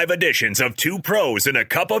catch live editions of 2 Pros and a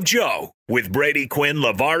Cup of Joe with Brady Quinn,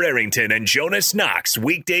 LeVar Arrington, and Jonas Knox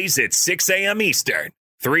weekdays at 6 a.m. Eastern,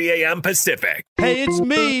 3 a.m. Pacific. Hey, it's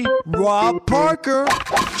me, Rob Parker.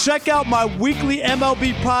 Check out my weekly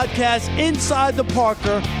MLB podcast, Inside the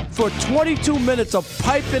Parker, for 22 minutes of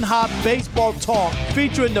piping hot baseball talk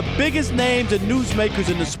featuring the biggest names and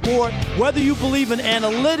newsmakers in the sport. Whether you believe in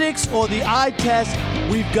analytics or the eye test,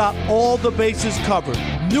 we've got all the bases covered.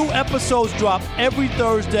 New episodes drop every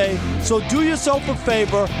Thursday, so do yourself a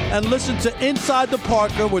favor and listen to Inside the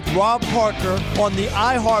Parker with Rob Parker on the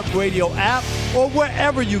iHeartRadio app or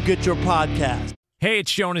wherever you get your podcast. Hey,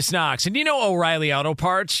 it's Jonas Knox, and you know O'Reilly Auto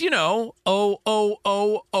Parts. You know,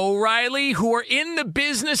 O'Reilly, who are in the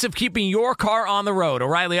business of keeping your car on the road.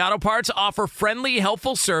 O'Reilly Auto Parts offer friendly,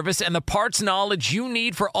 helpful service and the parts knowledge you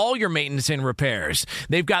need for all your maintenance and repairs.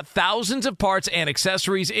 They've got thousands of parts and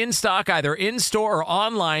accessories in stock, either in-store or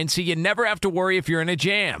online, so you never have to worry if you're in a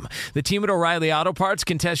jam. The team at O'Reilly Auto Parts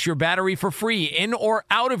can test your battery for free, in or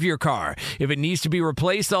out of your car. If it needs to be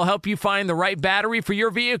replaced, they'll help you find the right battery for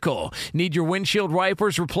your vehicle. Need your windshield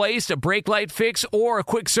wipers replaced, a brake light fix, or a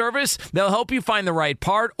quick service? They'll help you find the right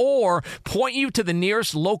part or point you to the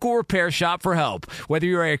nearest local repair shop for help. Whether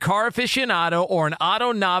you're a car aficionado or an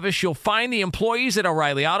auto novice, you'll find the employees at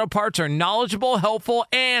O'Reilly Auto Parts are knowledgeable, helpful,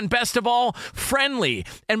 and best of all, friendly.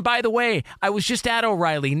 And by the way, I was just at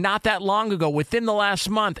O'Reilly not that long ago, within the last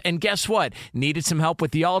month, and guess what? Needed some help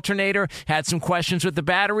with the alternator, had some questions with the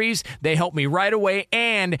batteries. They helped me right away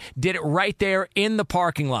and did it right there in the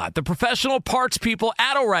parking lot. The professional parts people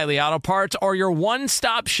at O'Reilly Auto Parts are your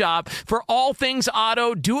one-stop shop for all things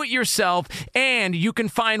auto, do-it-yourself, and you can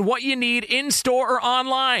find what you need in-store or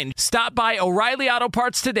online. Stop by O'Reilly Auto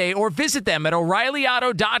Parts today or visit them at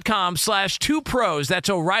O'ReillyAuto.com/2pros. That's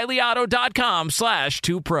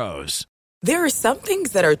O'ReillyAuto.com/2pros. There are some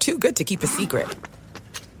things that are too good to keep a secret.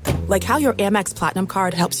 Like how your Amex Platinum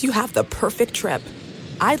card helps you have the perfect trip.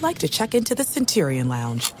 I'd like to check into the Centurion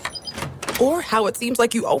Lounge. Or how it seems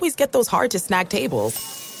like you always get those hard-to-snag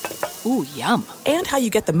tables. Ooh, yum. And how you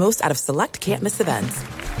get the most out of select can't-miss events.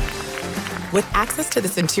 With access to the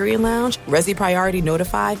Centurion Lounge, Resi Priority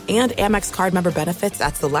Notified, and Amex card member benefits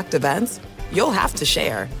at select events, you'll have to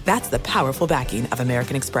share. That's the powerful backing of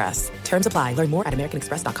American Express. Terms apply. Learn more at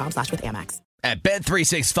americanexpress.com/withAmex. At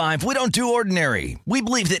Bet365, we don't do ordinary. We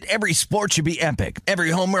believe that every sport should be epic.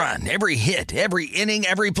 Every home run, every hit, every inning,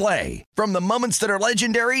 every play. From the moments that are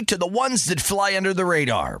legendary to the ones that fly under the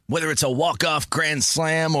radar. Whether it's a walk-off grand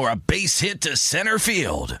slam or a base hit to center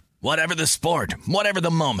field. Whatever the sport, whatever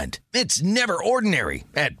the moment, it's never ordinary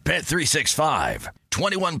at Bet365.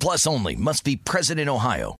 21 plus only. Must be present in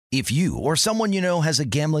Ohio. If you or someone you know has a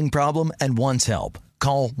gambling problem and wants help,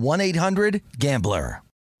 call 1-800-GAMBLER.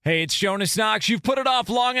 Hey, it's Jonas Knox. You've put it off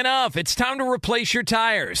long enough. It's time to replace your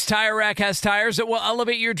tires. Tire Rack has tires that will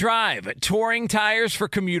elevate your drive. Touring tires for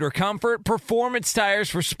commuter comfort, performance tires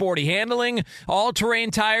for sporty handling, all-terrain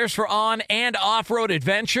tires for on- and off-road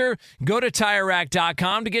adventure. Go to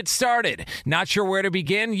TireRack.com to get started. Not sure where to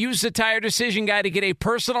begin? Use the Tire Decision Guide to get a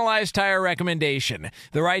personalized tire recommendation.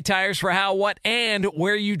 The right tires for how, what, and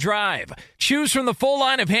where you drive. Choose from the full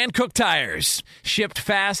line of hand-cooked tires. Shipped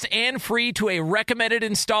fast and free to a recommended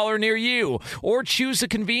installer near you, or choose the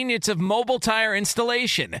convenience of mobile tire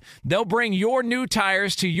installation. They'll bring your new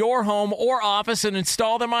tires to your home or office and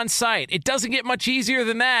install them on site. It doesn't get much easier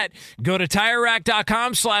than that. Go to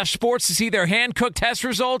TireRack.com/sports to see their hand-cooked test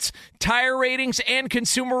results, tire ratings, and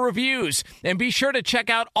consumer reviews. And be sure to check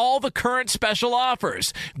out all the current special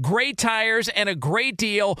offers. Great tires and a great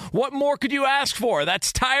deal. What more could you ask for?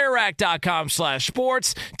 That's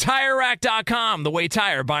TireRack.com/sports. TireRack.com, the way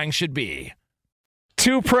tire buying should be.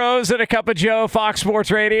 Two pros and a cup of Joe, Fox Sports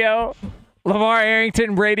Radio. LeVar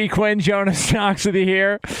Arrington, Brady Quinn, Jonas Knox with you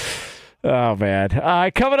here. Oh, man.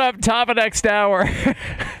 Coming up top of next hour,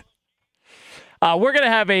 we're going to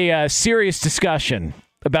have a serious discussion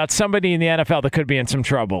about somebody in the NFL that could be in some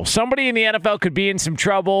trouble. Somebody in the NFL could be in some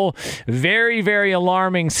trouble. Very, very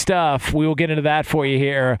alarming stuff. We will get into that for you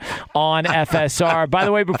here on FSR. By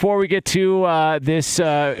the way, before we get to this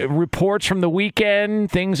reports from the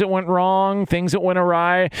weekend, things that went wrong, things that went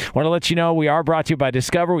awry, I want to let you know we are brought to you by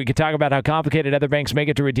Discover. We could talk about how complicated other banks make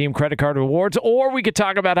it to redeem credit card rewards, or we could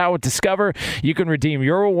talk about how with Discover you can redeem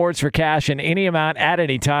your rewards for cash in any amount at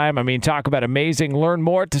any time. I mean, talk about amazing. Learn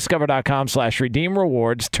more at discover.com/redeem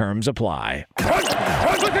rewards. Terms apply.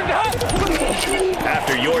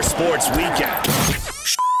 After your sports weekend,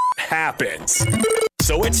 happens.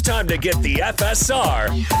 So it's time to get the FSR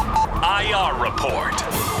IR report.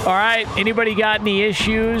 All right. Anybody got any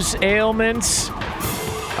issues, ailments?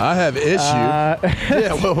 I have issue.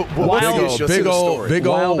 Big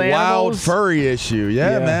old wild furry issue.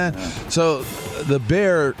 Yeah, man. So the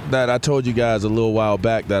bear that I told you guys a little while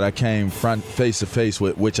back that I came face to face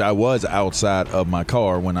with, which I was outside of my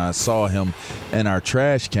car when I saw him in our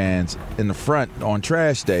trash cans in the front on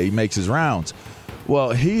trash day. He makes his rounds. Well,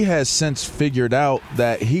 he has since figured out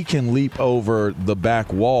that he can leap over the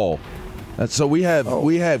back wall. And so we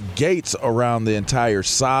have gates around the entire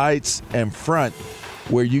sides and front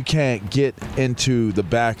where you can't get into the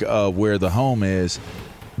back of where the home is,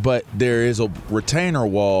 but there is a retainer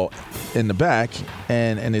wall in the back,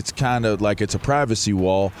 and it's kind of like it's a privacy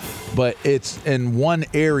wall, but it's in one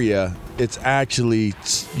area. It's actually,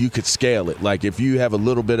 you could scale it. Like if you have a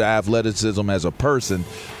little bit of athleticism as a person,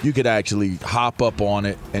 you could actually hop up on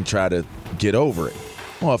it and try to get over it.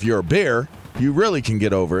 Well, if you're a bear, you really can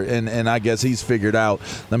get over it. And I guess he's figured out,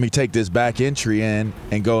 let me take this back entry in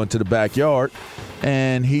and go into the backyard.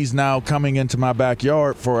 And he's now coming into my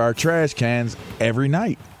backyard for our trash cans every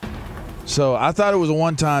night. So I thought it was a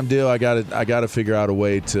one-time deal. I got to figure out a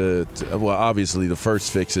way to well, obviously the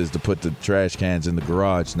first fix is to put the trash cans in the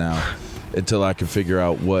garage now until I can figure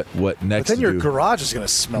out what next to do. But then your garage is going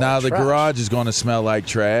to smell like trash. Now the garage is going to smell like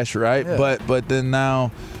trash, right? Yeah. But then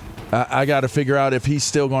now I got to figure out if he's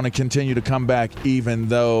still going to continue to come back even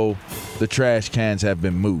though the trash cans have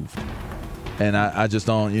been moved. And I just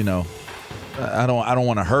don't, I don't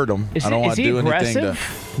want to hurt him. I don't want to do anything to.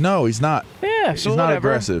 No, he's not. Yeah, he's not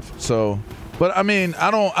aggressive. So, but I mean,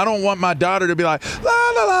 I don't want my daughter to be like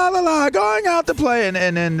la la la la la going out to play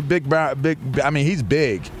and then big. I mean, he's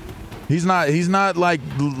big. He's not like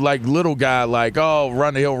little guy like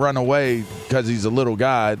he'll run away because he's a little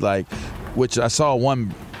guy like, which I saw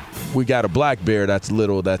one. We got a black bear that's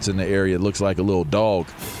little that's in the area. It looks like a little dog,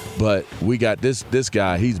 but we got this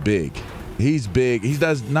guy. He's big. He's big. He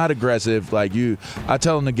does not aggressive like you. I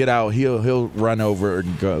tell him to get out. He'll run over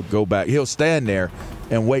and go back. He'll stand there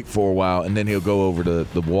and wait for a while, and then he'll go over to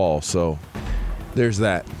the wall. So there's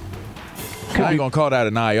that. I ain't going to call that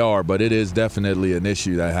an IR, but it is definitely an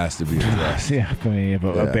issue that has to be addressed. Yeah, I mean, you have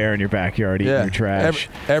a bear in your backyard eating your trash.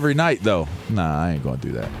 Every night, though. Nah, I ain't going to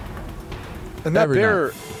do that. And that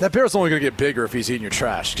bear's only going to get bigger if he's eating your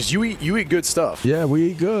trash because you eat good stuff. Yeah,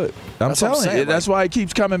 we eat good. I'm telling you. That's why he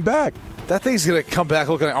keeps coming back. That thing's going to come back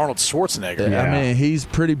looking like Arnold Schwarzenegger. Yeah. I mean, he's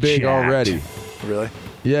pretty big already. Really?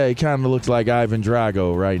 Yeah, he kind of looks like Ivan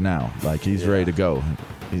Drago right now. Like he's ready to go.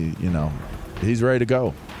 He's ready to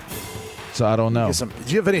go. So I don't know. Do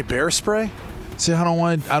you have any bear spray? See, I don't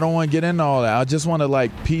want to get into all that. I just want to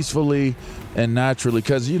like peacefully and naturally,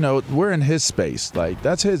 because we're in his space. Like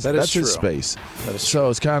that's his space. That is so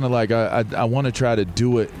it's kind of like I want to try to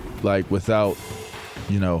do it like without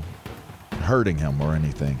hurting him or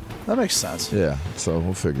anything. That makes sense. Yeah. So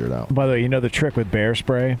we'll figure it out. By the way, the trick with bear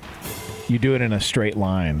spray. You do it in a straight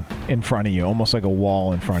line in front of you, almost like a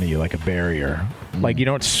wall in front of you, like a barrier. Like you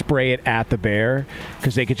don't spray it at the bear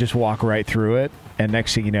because they could just walk right through it, and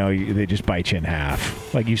next thing you know, they just bite you in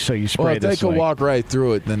half. Like you spray this. Well, if they could walk right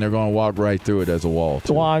through it, then they're going to walk right through it as a wall.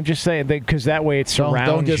 Too. Well, I'm just saying because that way it surrounds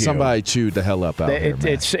you. Don't get somebody chewed the hell up out there, man.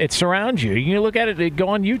 It surrounds you. You can look at it. Go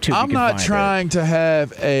on YouTube. I'm not trying to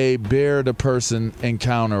have a bear-to-person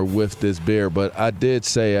encounter with this bear, but I did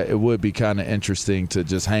say it would be kind of interesting to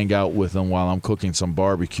just hang out with him while I'm cooking some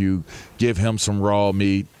barbecue, give him some raw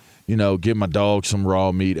meat. Give my dog some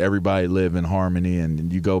raw meat. Everybody live in harmony,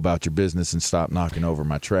 and you go about your business and stop knocking over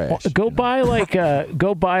my trash. Well, buy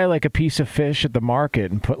like a piece of fish at the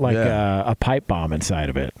market and put a pipe bomb inside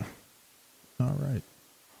of it. All right.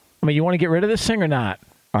 I mean, you want to get rid of this thing or not?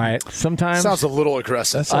 All right. Sometimes sounds a little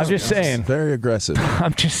aggressive. I'm just saying. Very aggressive.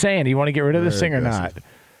 I'm just saying. Do you want to get rid of this thing or not?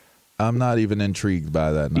 I'm not even intrigued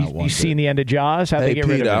by that. You seen the end of Jaws? How they get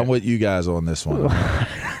rid of it? I'm with you guys on this one.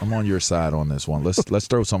 I'm on your side on this one. Let's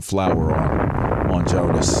throw some flour on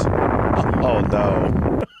Jonas. Oh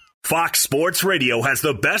no. Fox Sports Radio has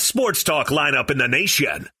the best sports talk lineup in the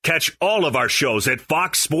nation. Catch all of our shows at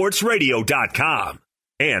foxsportsradio.com.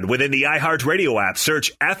 And within the iHeartRadio app,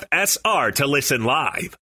 search FSR to listen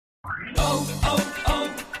live.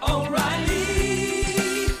 O'Reilly.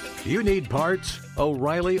 You need parts?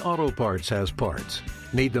 O'Reilly Auto Parts has parts.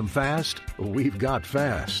 Need them fast? We've got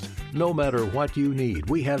fast. No matter what you need,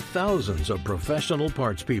 we have thousands of professional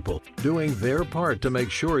parts people doing their part to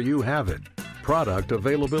make sure you have it. Product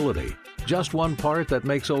availability. Just one part that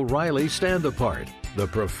makes O'Reilly stand apart. The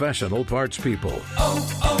professional parts people.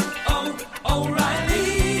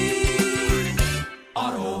 O'Reilly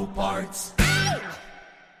Auto Parts.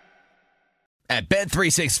 At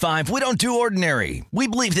Bet365, we don't do ordinary. We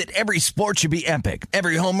believe that every sport should be epic.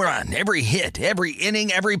 Every home run, every hit, every inning,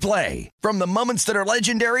 every play. From the moments that are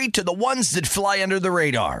legendary to the ones that fly under the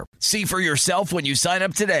radar. See for yourself when you sign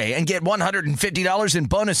up today and get $150 in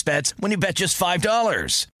bonus bets when you bet just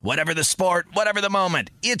 $5. Whatever the sport, whatever the moment,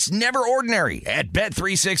 it's never ordinary at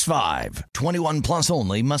Bet365. 21 plus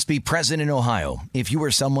only. Must be present in Ohio. If you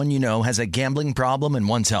or someone you know has a gambling problem and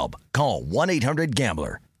wants help, call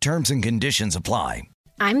 1-800-GAMBLER. Terms and conditions apply.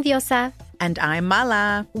 I'm Diosa. And I'm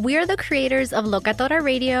Mala. We're the creators of Locatora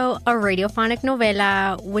Radio, a radiophonic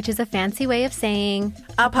novela, which is a fancy way of saying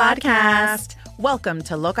a podcast. Welcome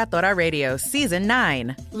to Locatora Radio Season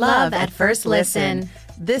 9. Love at First Listen.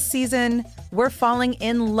 This season, we're falling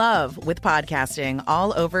in love with podcasting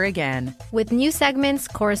all over again. With new segments,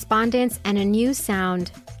 correspondence, and a new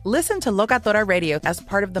sound. Listen to Locatora Radio as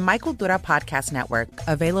part of the My Cultura Podcast Network.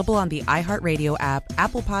 Available on the iHeartRadio app,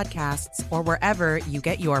 Apple Podcasts, or wherever you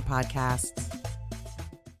get your podcasts.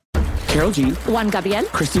 Karol G. Juan Gabriel.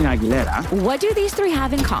 Christina Aguilera. What do these three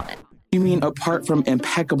have in common? You mean apart from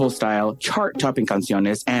impeccable style, chart-topping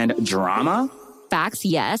canciones, and drama? Facts,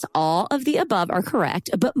 yes, all of the above are correct.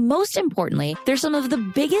 But most importantly, they're some of the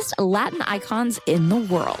biggest Latin icons in the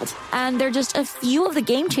world. And they're just a few of the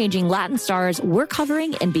game-changing Latin stars we're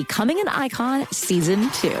covering in Becoming an Icon Season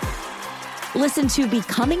 2. Listen to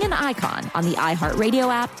Becoming an Icon on the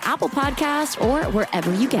iHeartRadio app, Apple Podcasts, or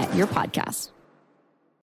wherever you get your podcasts.